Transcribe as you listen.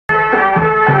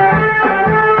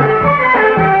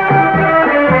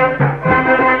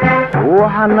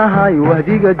waxaan nahay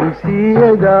wahdiga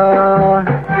dugsiyada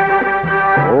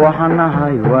waxaan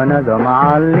nahay waanada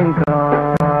macalinka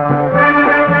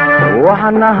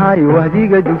waxaan nahay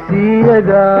wahdiga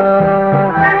dugsiyada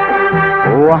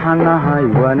waxaan nahay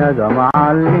waanada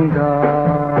macalinka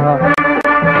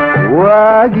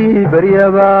waagii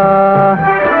baryaba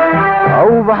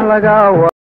awbax laga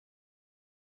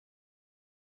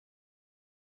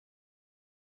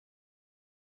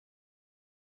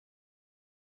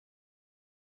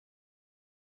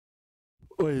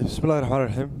بسم الله الرحمن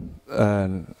الرحيم.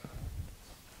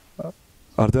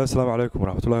 أرداء السلام عليكم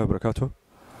ورحمة الله وبركاته.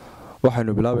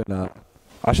 waxaynu bilaabaynaa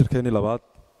casharkeennii labaad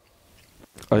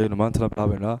ayaynu maantana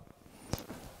bilaabaynaa.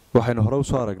 waxaynu hore u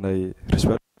soo aragnay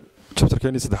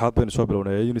chapterkeennii saddexaad baynu soo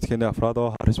bilownay unitkeenii afraad oo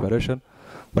ahaa respiration.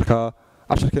 marka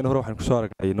casharkeennii hore waxaynu ku soo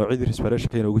aragnay noocyadii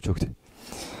respirationka inay ugu joogtay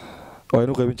oo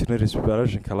aynu qaybin jirnay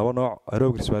respirationka laba nooc,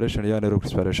 aerobic respiration iyo anaerobic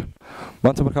respiration.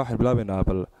 maanta marka waxaynu bilaabaynaa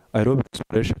bal aerobic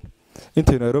respiration.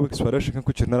 intaynu aerobic respiration kan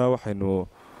ku jirnana waxaynu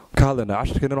ka hadlaynaa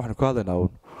casharkeennana waxaynu ka hadlaynaa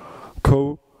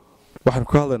waxaan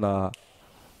ku hadlaynaa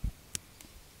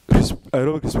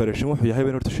aerobic respiration wuxuu yahay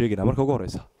baynu horta sheegaynaa marka ugu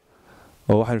horeysa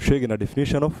oo waxaynu sheegaynaa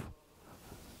definition of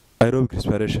aerobic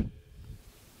respiration.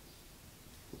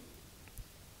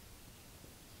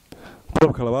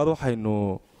 qodobka labaad waxaynu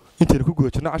intaynu ku guda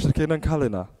jirnaa casharkeennan ka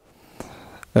hadlaynaa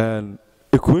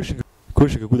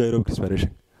equationka guud aerobic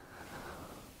respiration.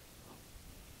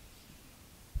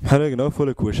 maxaan eegaynaa full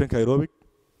equationka aerobic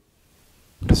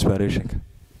respirationka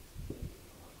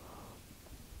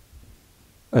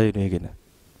ayaynu eegaynaa.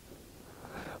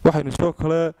 waxaynu sidoo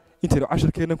kale intaynu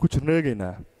casharkeennan ku jirno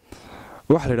eegaynaa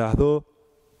waxaynu eegaynaa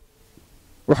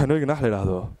wax la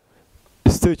yidhaahdo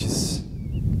stages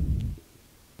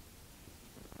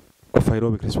of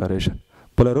aerobic respiration.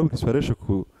 bal aerobic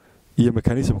respirationku iyo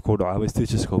mechanismka u dhaco ama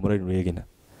stageska oo maraynu eegaynaa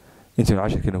intaynu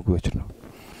casharkeennan ku guda jirno.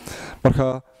 marka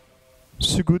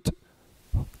si guud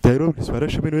aerobic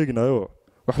respiration baynu eegaynaayo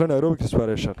waxaa leenahay aerobic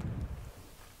respiration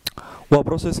waa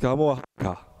processka ama waa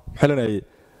habka. maxaa leenahay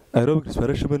aerobic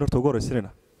respiration baynu horta ugu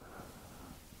horeysanayna.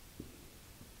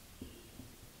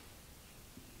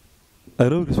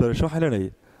 aerobic respiration waxaa leenahay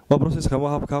waa processka ama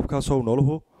habkaasoo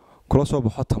nooluhu kula soo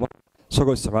baxo tamar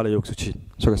isagoo isticmaalaya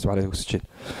oxygen.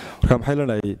 marka maxay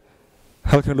leenahay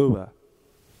halkan dhowba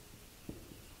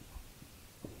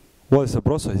what is a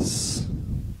process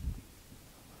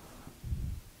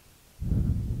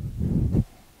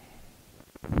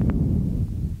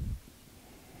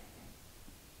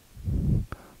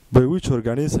by which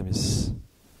organisms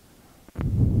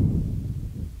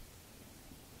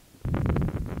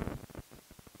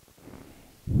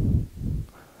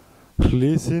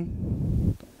releasing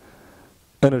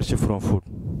energy from food.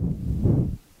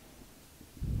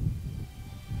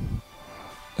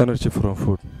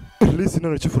 Releasing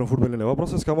energy from food waa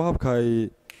processka ama habka ay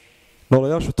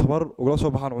noolayaashu tamar ugala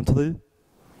soo baxaan cuntadii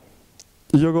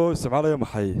iyagoo isticmaalaya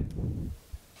maxay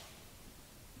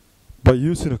by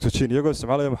using oxygen. iyagoo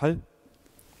isticmaalaya maxay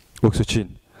oxygen.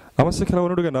 ama si kale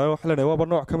waan u dhiganayo waxaa leenahay waaba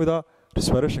nooc ka mid ah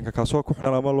respirationka kaasoo ku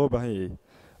xidhan ama loo baahan yahay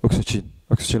oxygen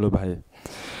loo baahan yahay.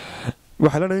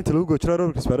 waxaa leenahay inta lagu goojiro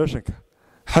aerobic respirationka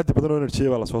xaddi badan oo energy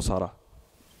baa la soo saaraa.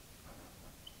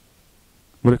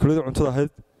 molekuladii cuntada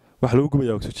ahayd waxa lagu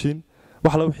gubayaa oxygen,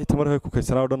 wax la wixii tamarka ku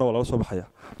kaydsanaa oo dhan waa laga soo baxaya.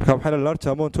 marka maxaa leenahay large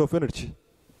amount of energy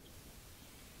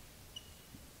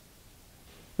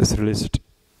is released.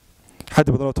 xaddi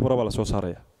badan oo tamar baa la soo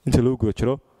saaraya inta lagu guda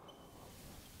jiro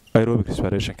aerobic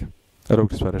respirationka.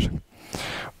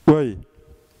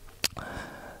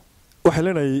 waxaa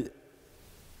leenahay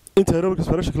inta aerobic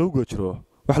respirationka lagu guda jiro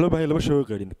waxaa loo baahan yahay laba shay oo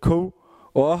qaydhin. kow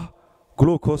oo ah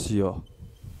glucose iyo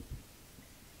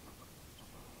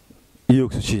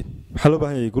oxygen. maxaa loo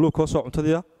baahan yahay glucose oo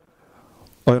cuntadii ah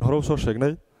oo aynu hore u soo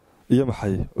sheegnay iyo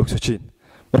maxay oxygen.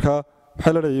 marka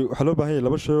maxaa leenahay waxaa loo baahan yahay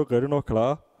laba shay oo qaydhin oo kala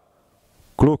ah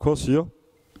glucose iyo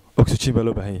oxygen baa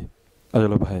loo baahan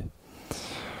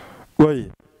yahay.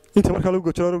 inta markaa lagu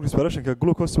gojiro aerobic respirationka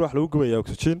glucose waxa lagu gubayaa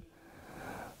oxygen,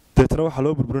 deetana waxaa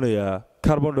loo burburinayaa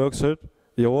carbon dioxide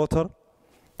iyo water,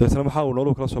 deetana maxaa uu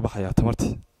nooluhu kala soo baxayaa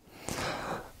tamartii.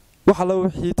 waxa la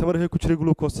wixii tamarka ku jiray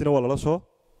glucose-na waa lala soo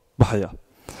baxayaa.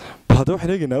 bal hadda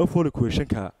waxaan eegaynaa full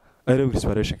equationka aerobic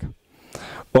respirationka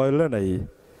oo ay leenahay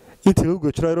inta lagu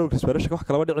gojiro aerobic respirationka wax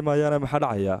kalaba dhici maayaan. maxaa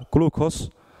dhacaya glucose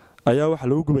ayaa waxa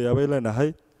lagu gubayaa bay leenahay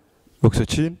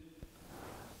oxygen,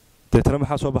 deetana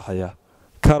maxaa soo baxaya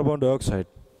carbon dioxide,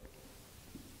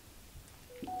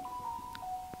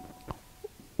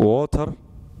 water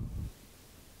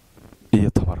iyo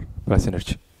tamar. that's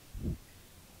energy.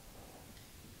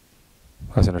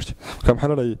 marka maxaa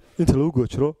leenahay inta lagu guda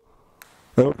jiro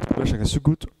aerobic respiration si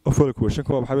guud oo full equation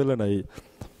ka waxa leenahay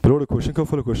periodic equation ka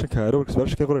full equation ka aerobic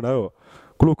respiration ka qoranayo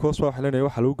glucose waxa leenahay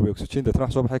waxa lagu gubay oxygen dadna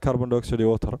wax soo baxay carbon dioxide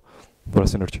iyo water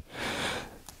plus energy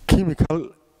chemical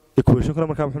equation kana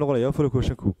markaa muxuu noqonayaa full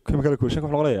equation ku chemical equation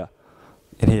wuxuu noqonayaa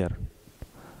in here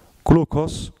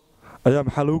glucose ayaa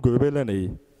maxaa lagu gubay leenahay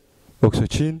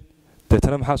oxygen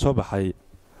dadna maxaa soo baxay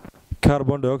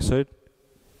carbon dioxide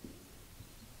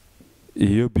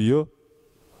iyo biyo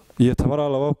iyo tamara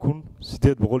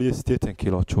 2880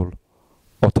 kilojoule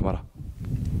oo tamara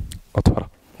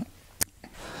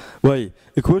way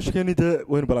equation de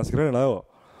weyn balance garanayo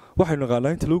waxaynu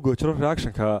naqaanaa inta lagu goojiro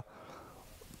reaction ka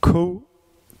ko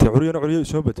teoriyana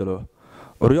soo bedelo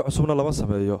curiyo cusubna lama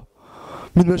sameeyo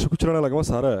mid meesha ku jirana laga ma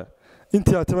saare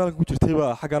intii aad tamaalka ku jirtay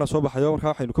baa xaqana soo baxayo marka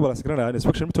waxaynu ku balance garanayaa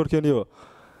inspection methodkeeniyo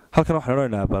halkan waxaan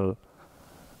oranaynaa bal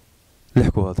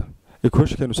 6 kood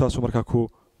equation saasu marka ku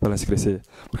balance gareysay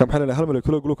marka maxay leeyahay 1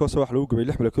 molecule glucose wax lagu gubay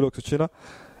 6 molecule oxygen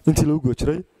intii lagu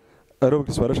goojiray aerobic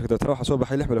respiration ka waxa soo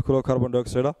baxay 6 molecule carbon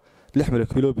dioxide 6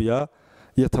 molecule biyo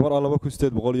iyo tamar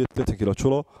 2830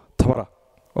 kilojoule tamara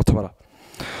oo tamara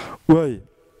way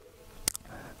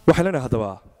waxa leenahay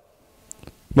hadaba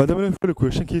maadaama full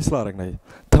equation kii isla aragnay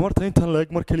tamarta inta leeg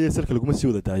mar kaliya salka lagu ma sii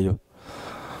wada daayo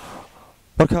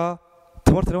marka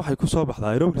tamartani waxay ku soo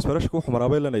baxdaa aerobic respiration wuxuu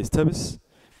maraabay leenahay steps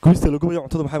gubista lagu gubayo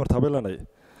cuntada maxay martaa leenahay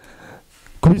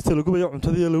gubista lagu gubayo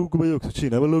cuntada iyo lagu gubayo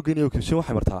oxygen ama loo geeniyo oxygen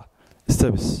waxay martaa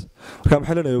steps marka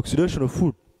maxay leenahay oxidation of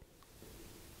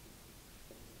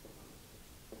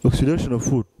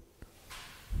food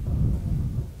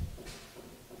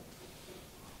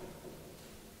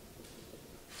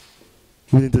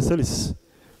within the cells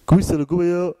gubista lagu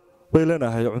gubayo bay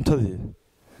leenahay cuntadii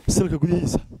selka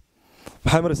gudihiisa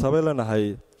maxay maraysaa bay leenahay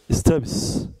steps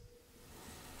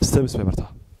bay martaa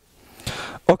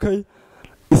okay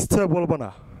step walbana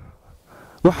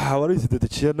waxa xawaarihiisa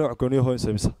dedejiya nooc gooni ah oo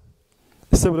insaamisa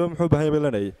step walba muxuu baahan yahay bay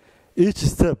leenahay each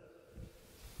step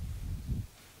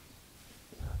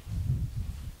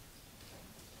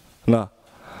na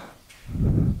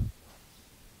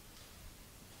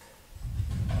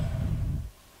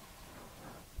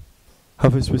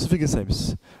have a specific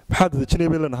enzymes maxaa dedejinaya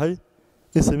bay leenahay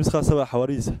enzymes khaas ah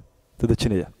xawaarihiisa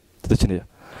dedejinaya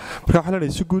marka waxa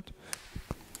leenahay si guud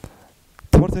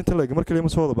tamarta inta laga markii la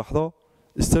soo wada baxdo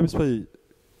steps bay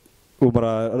u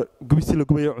maraa gubistii la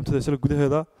gubayo cuntada sida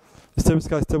gudaheeda steps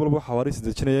ka step walba xawaarihiisa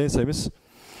dedejinaya enzymes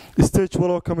stage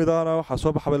walba kamidana waxa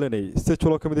soo baxay leenahay stage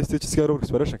walba kamid stages ka aerobic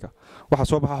respiration ka waxa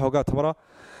soo baxa xogaa tamara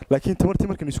laakiin tamartii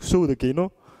markii isku soo wada geeyno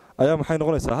ayaa maxay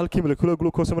noqonaysaa halkii molecule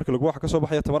glucose markii lagu waxa ka soo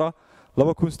baxaya tamara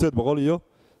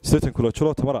 2880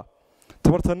 kilojoule tamara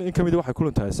tamartan in kamid waxay ku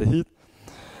luntahay sahiid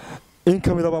in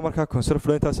kamid ah marka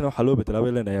conserve intaasina waxa loo bedelaa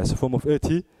bay leenahay as a form of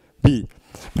ATP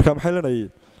marka maxay leenahay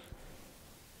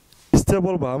step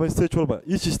walba ama stage walba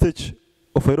each stage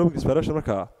of aerobic respiration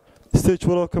marka stage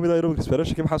walba kamid ah aerobic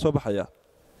respiration ki maxaa soo baxaya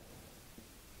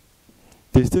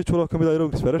the stage walba kamid ah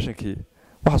aerobic respiration ki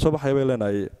waxa soo baxaya bay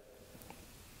leenahay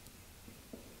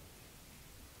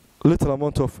little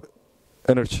amount of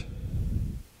energy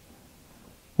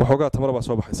waxoogaa tamar baa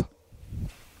soo baxaysa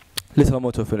little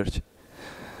amount of energy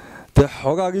de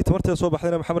xoogaagii tamarta soo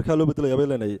baxdayna maxaa markaa loo bedelayaa bay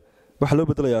leenahay waxa loo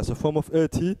bedelayaa as a form of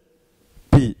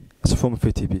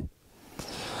ATP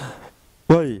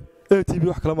way ATP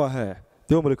wax kala ma aha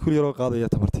dee molecule yar oo qaadaya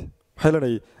tamarta maxay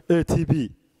leenahay ATP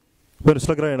baan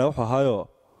isla garanaynaa waxa ahaayo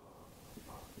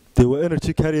dee waa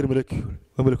energy carrier molecule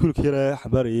waa molecule yar ee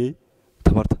xambaarayay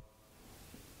tamarta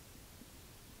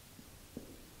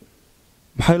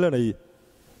maxay leenahay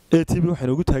ATP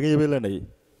waxaynu ugu taagan yahay leenahay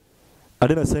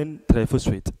adenosine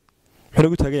triphosphate waxaynu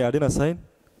ugu taagan yahay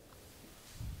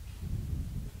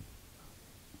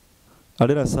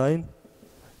adenosine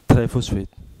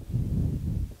triphosphate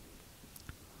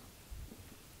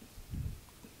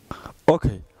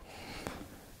okay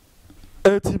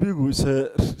ATP gu is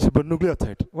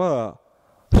ribonucleotide waa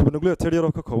ribonucleotide yar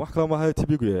oo ka kooban wax kale ma aha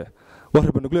ATP gu yahay waa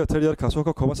ribonucleotide yar kaas oo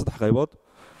ka kooban 3 qaybood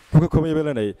wuxuu ka kooban yahay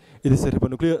leenahay it is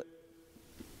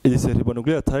a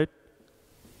ribonucleotide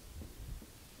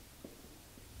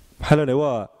حلنا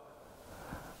وا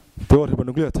دور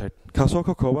ribonucleotide kaasoo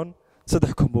ka kooban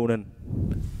 3 component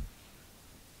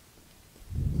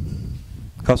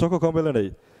kaasoo ka kooban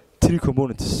leenahay 3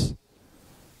 components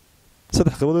 3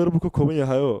 qaybood oo ka kooban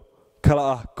yahay oo kala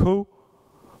ah ko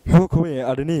wuxuu ka kooban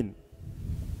yahay adenine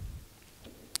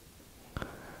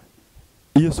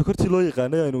iyo sokortii loo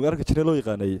yaqaanay aynu arki jirnay loo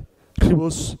yaqaanay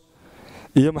ribose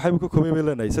iyo maxay ka kooban yahay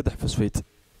leenahay 3 phosphate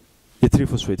iyo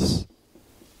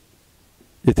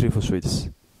 3 phosphates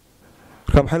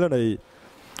marka maxay leenahay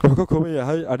wuxuu ka kooban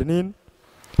yahay adenine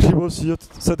ribose iyo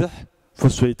 3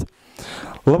 phosphate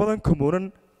labadan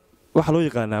component waxa loo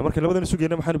yaqaanaa marka labadan isu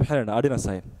geeyna maxaynu bixinaynaa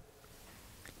adenosine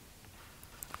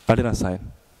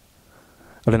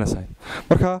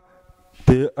marka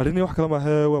dee adenine wax kale ma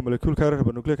aha waa molecular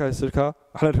ribonucleic acidka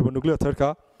waxa la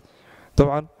ribonucleotideka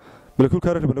طبعا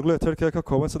molecular ribonucleotideka ka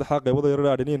kooban saddex qaybood oo yar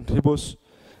adenine ribose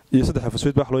iyo saddex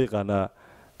phosphate wax loo yaqaanaa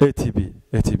ATP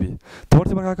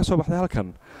tamartii markaa ka soo baxday halkan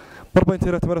marba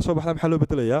inta tamar soo baxday maxaa loo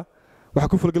bedelayaa waxa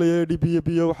ku fulgalaya ADP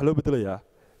iyo waxa loo bedelayaa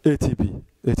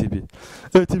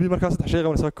ATP markaa saddex shay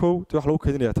qabanaysa koow wax lagu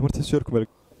kaydinayaa tamartii soo yarku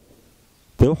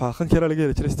dee waxa khankeena laga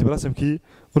helay jiray stabilismkii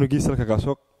unugiisa halka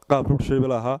gaasoo qaab rub shay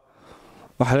balaha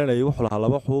waxa leenahay wuxuu lahaa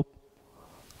laba xuub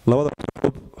labada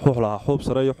xuub wuxuu lahaa xuub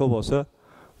sare iyo xuub hoose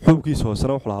xuubkiisa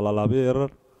hoosena wuxuu lahaa laabiye yarar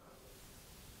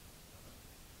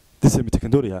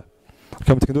mitochondria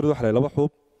marka mitochondria waxa laba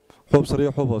xuub sare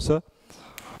iyo xuub hoose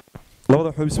labada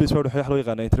xuub space baa waxa loo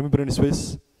yaqaanaa intermembrane space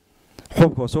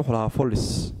xuubka hoose wuxuu lahaa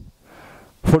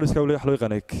folliska waxa loo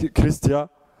yaqaanaa cristia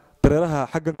dareeraha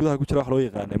xaggan gudaha ku jira waxa loo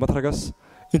yaqaanaa matragas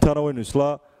intaana waynu isla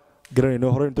garanayno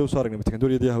hore inta u soo aragnay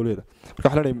mitochondria iyo hawleeda marka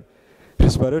waxa leenahay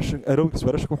respiration aerobic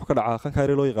respiration wuxuu ka dhacaa kan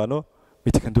kayre loo yaqaano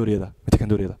mitochondria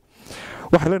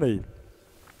waxa leenahay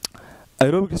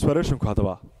aerobic respiration ku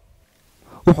hadaba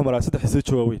wuxuu maraa saddex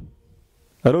stage waaweyn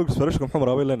aerobic respiration wuxuu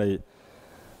maraa leenahay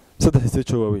saddex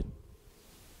stage waaweyn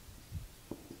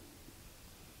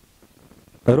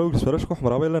aerobic respiration wuxuu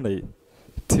maraa leenahay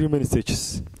three main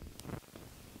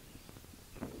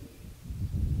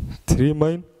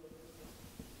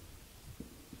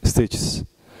stages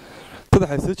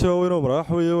saddex stage waaweyn oo maraa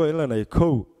waxa weeye waa leenahay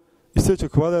kow stage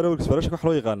koowaad aerobic respiration waxa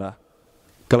loo yaqaanaa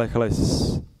glycolysis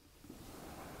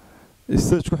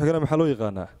stage ku xigana maxaa loo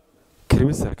yaqaanaa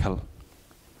circle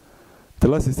the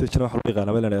last stage waxa loo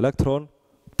yaqaanaa electron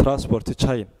transport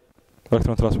chain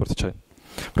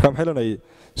marka maxay leenahay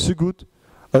si guud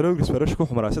aerobic respiration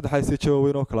wuxuu maraa saddex stage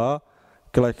waaweyn oo kala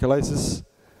glycolysis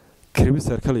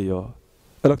circle iyo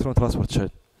electron transport chain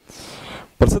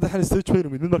bal saddexan stage baynu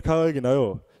mid markaa eegnaayo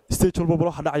stage walba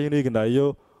waxa dhacayeen eegnaayo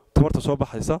tamarta soo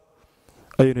baxaysa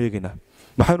ayaynu eegnaa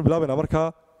maxaynu bilaabaynaa markaa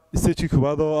stage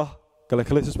koowaad oo ah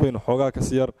glycolysis baynu xoogaa ka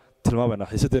sii yar tilmaamayna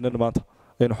xiisadeena maanta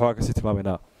aynu xoogaa ka sii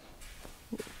tilmaamayna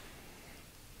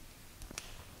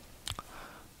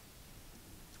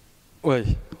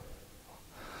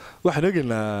waxaan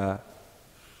eegnaa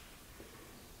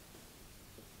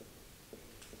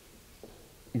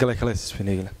glycolysis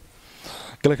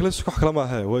glycolysis wax kale ma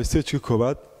aha waa stage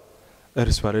koowaad ee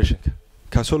respirationka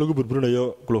kaasoo lagu burburinayo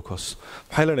glucose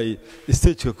waxay leenahay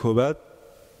stage koowaad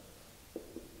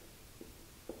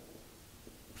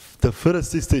the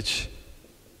first stage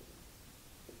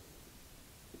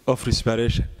of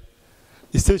respiration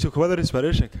stage koowaad ee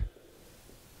respirationka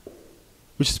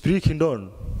which is breaking down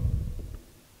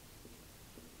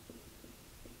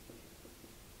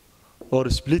or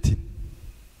splitting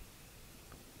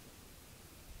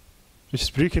which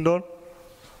is breaking down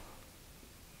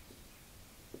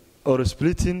or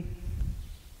splitting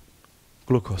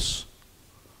glucose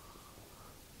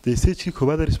the stage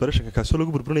koowaad ee respiration kaasoo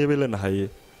lagu burburinaya bay leenahay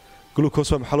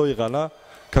glucose waxa loo yaqaanaa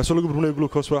kaasoo lagu burburinayo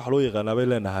glucose waxa loo yaqaanaa bay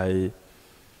leenahay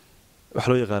waxa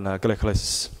loo yaqaanaa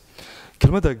glycolysis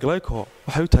kelmadda glyco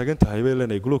waxay u taagan tahay bay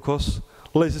leenahay glucose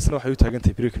lysisna waxay u taagan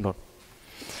tahay breaking down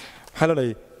waxa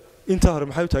leenahay inta hore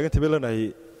maxay u taagan tahay bay leenahay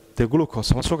the glucose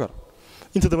ama sugar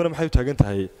inta dambena maxay u taagan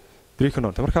tahay breaking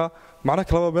down marka macna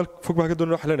kale meel fog baa ka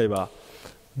doonay waxa leenahay ba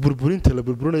burburinta la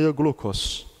burburinayo glucose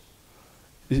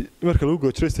marka lagu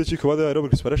gooyo stage koowaad ee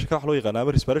aerobic respiration ka wax loo yaqaan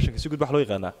ama respiration si guud wax loo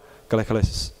yaqaan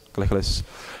glycolysis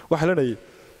waxa leenahay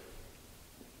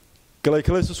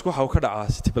glycolysis waxa uu ka dhacaa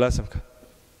cytoplasmka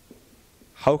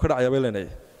waxa uu ka dhacayaa bay leenahay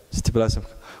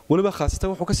cytoplasmka waliba khaasatan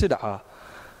wuxuu ka sii dhacaa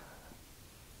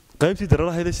qaybtii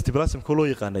dareeraha ee cytoplasmka loo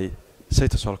yaqaanay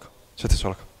cytosolka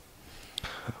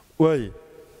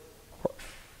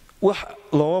wax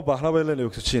looma baahna bay leenahay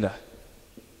oxygen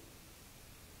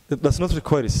it does not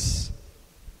require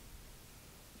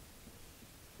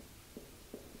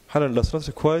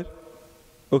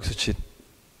oxygen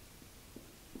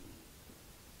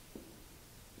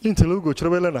inta lagu goojiro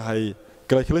bay leenahay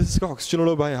glycolysiska oxygen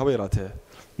loo baahan yahay haba yaraatee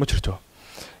ma jirto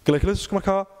glycolysiska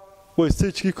markaa waa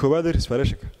stagekii koowaad ee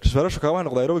respirationka waxaa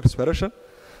noqdaa aerobic respiration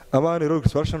ama anaerobic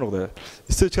respiration noqdaa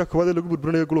stageka koowaad ee lagu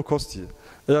burburinayo glucose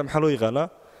ayaa maxaa loo yaqaanaa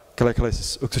glycolysis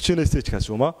oxygen stagekaasi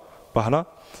uma baahna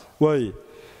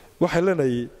waxay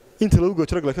leenahay inta lagu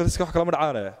goojiro glycolysiska wax kala ma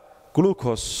dhacaane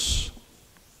glucose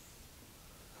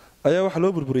ayaa waxa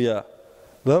loo burburiyaa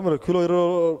laba molecule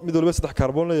oo mid walba saddex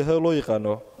kaarboon leeyahay oo loo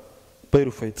yaqaano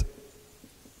pyruvate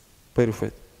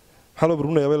maxaa loo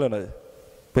burburinayaa bay leenahay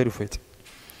pyruvate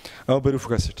ama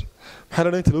pyruvic acid maxaa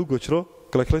leenahay inta lagu goojiro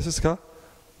glycolisis-ka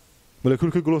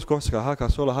molecular glucose-ka ahaa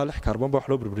kaasoo lahaa 6 kaarboon baa wax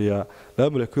loo burburiyaa 2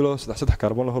 molecule oo 3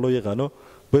 kaarboon loo yaqaano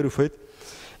pyruvate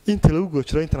inta lagu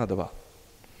goojiro intan hadaba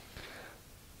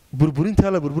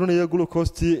burburinta la burburinaya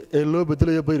glucose ee loo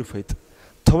bedelayo pyruvate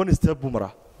 10 step buu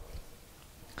maraa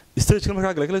stage-ka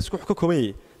markaa glycolysis wuxuu ka kooban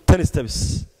yahay 10 steps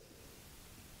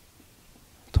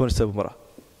 10 step buu maraa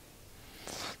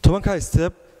 10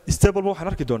 step walba waxaan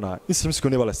arki doonaa in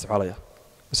simiskuni baa la isticmaalaya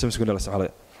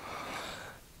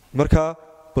marka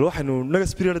bal waxaanu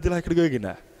next period dilaha ka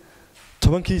dhigaynaa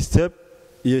 10 step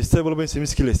iyo step walba in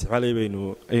simiski la isticmaalay aynu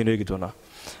eegi doonaa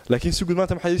laakiin si guud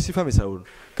maanta maxay si fahmaysaa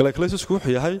glycolysis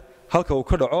wuxuu yahay halka uu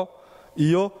ka dhaco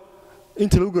iyo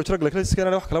inta lagu goojiro glycolysis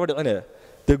kana wax kala dhicinaya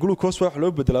de glucose wax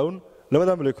loo bedelaa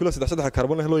labada molecule 3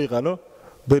 kaarboon loo yaqaano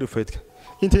pyruvate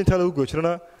inta lagu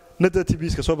goojirana nada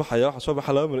TBs ka soo baxaya waxa soo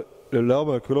baxa laba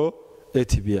molecule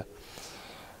ATP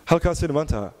halkaas in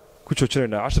maanta ku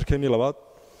joojinayna 10keenii labaad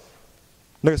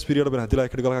next period baan hadii la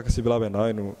ka dhigo halka ka sii bilaabayna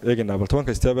inuu eegnaa bal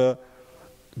 10 step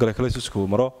glycolysis ku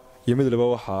maro iyo mid laba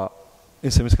waxa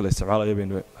in semiska la isticmaalayo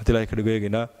baynu hadii la ka dhigo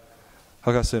eegnaa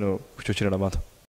halkaas inuu ku joojinayna maanta